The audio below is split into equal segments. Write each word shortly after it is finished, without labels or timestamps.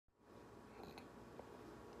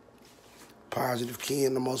Positive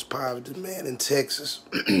Ken, the most positive man in Texas.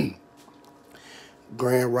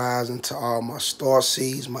 Grand rising to all my star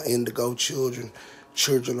seeds, my indigo children,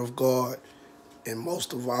 children of God, and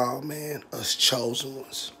most of all, man, us chosen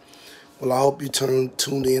ones. Well, I hope you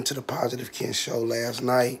tuned in to the Positive Ken show last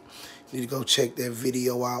night. You need to go check that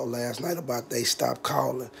video out last night about They Stop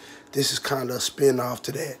Calling. This is kind of a spin-off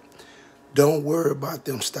to that. Don't worry about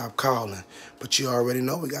them stop calling. But you already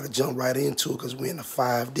know we got to jump right into it because we're in the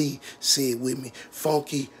 5D. Say it with me.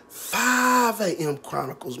 Funky 5 a.m.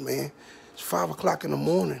 Chronicles, man. It's 5 o'clock in the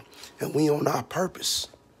morning, and we on our purpose.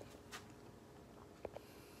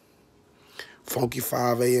 Funky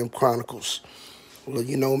 5 a.m. Chronicles. Well,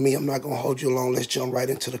 you know me, I'm not going to hold you long. Let's jump right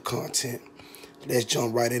into the content. Let's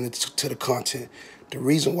jump right into the content. The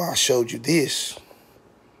reason why I showed you this,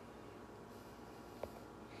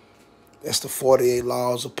 that's the 48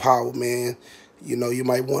 Laws of Power, man. You know, you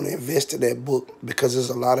might want to invest in that book because there's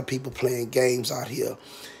a lot of people playing games out here.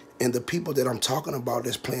 And the people that I'm talking about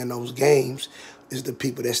that's playing those games is the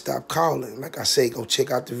people that stop calling. Like I say, go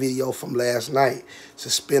check out the video from last night. It's a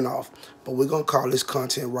spinoff. But we're going to call this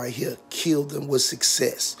content right here, Kill Them With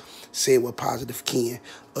Success. Say it with Positive Ken.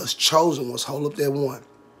 Us chosen ones, hold up that one.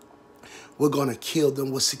 We're going to kill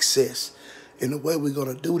them with success. And the way we're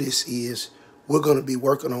going to do this is we're going to be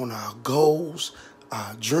working on our goals,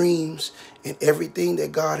 our dreams, and everything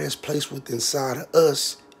that God has placed within inside of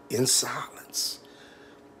us in silence.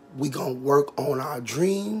 We're going to work on our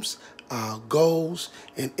dreams, our goals,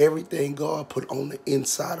 and everything God put on the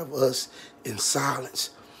inside of us in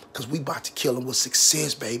silence. Because we about to kill them with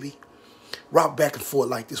success, baby. Rock back and forth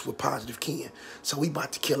like this with Positive Ken. So we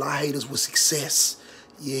about to kill our haters with success.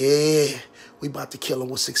 Yeah, we about to kill them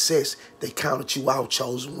with success. They counted you out,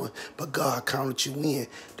 chosen one, but God counted you in.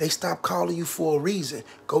 They stopped calling you for a reason.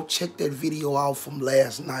 Go check that video out from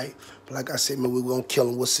last night. But like I said, man, we're going to kill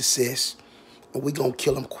them with success. And we're going to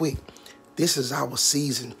kill them quick. This is our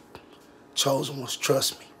season, chosen ones.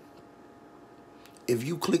 Trust me. If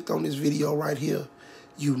you clicked on this video right here,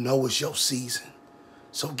 you know it's your season.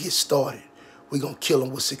 So get started. We're going to kill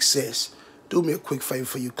them with success. Do me a quick favor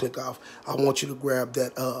before you click off. I want you to grab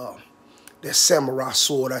that that samurai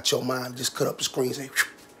sword out your mind. Just cut up the screen. Say,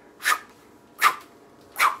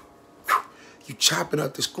 you chopping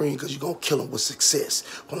up the screen because you're going to kill them with success.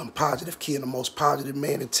 Well, I'm Positive Ken, the most positive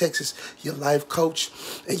man in Texas, your life coach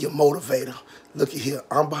and your motivator. Look at here.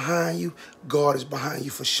 I'm behind you. God is behind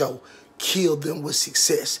you for sure. Kill them with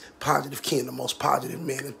success. Positive Ken, the most positive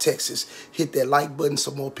man in Texas. Hit that like button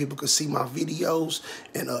so more people can see my videos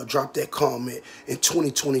and drop that comment. In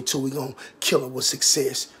 2022, we're going to kill them with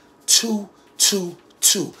success.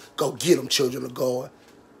 222. Go get them, children of God.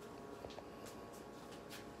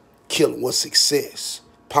 Kill them with success.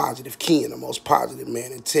 Positive Ken, the most positive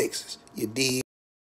man in Texas. You dig?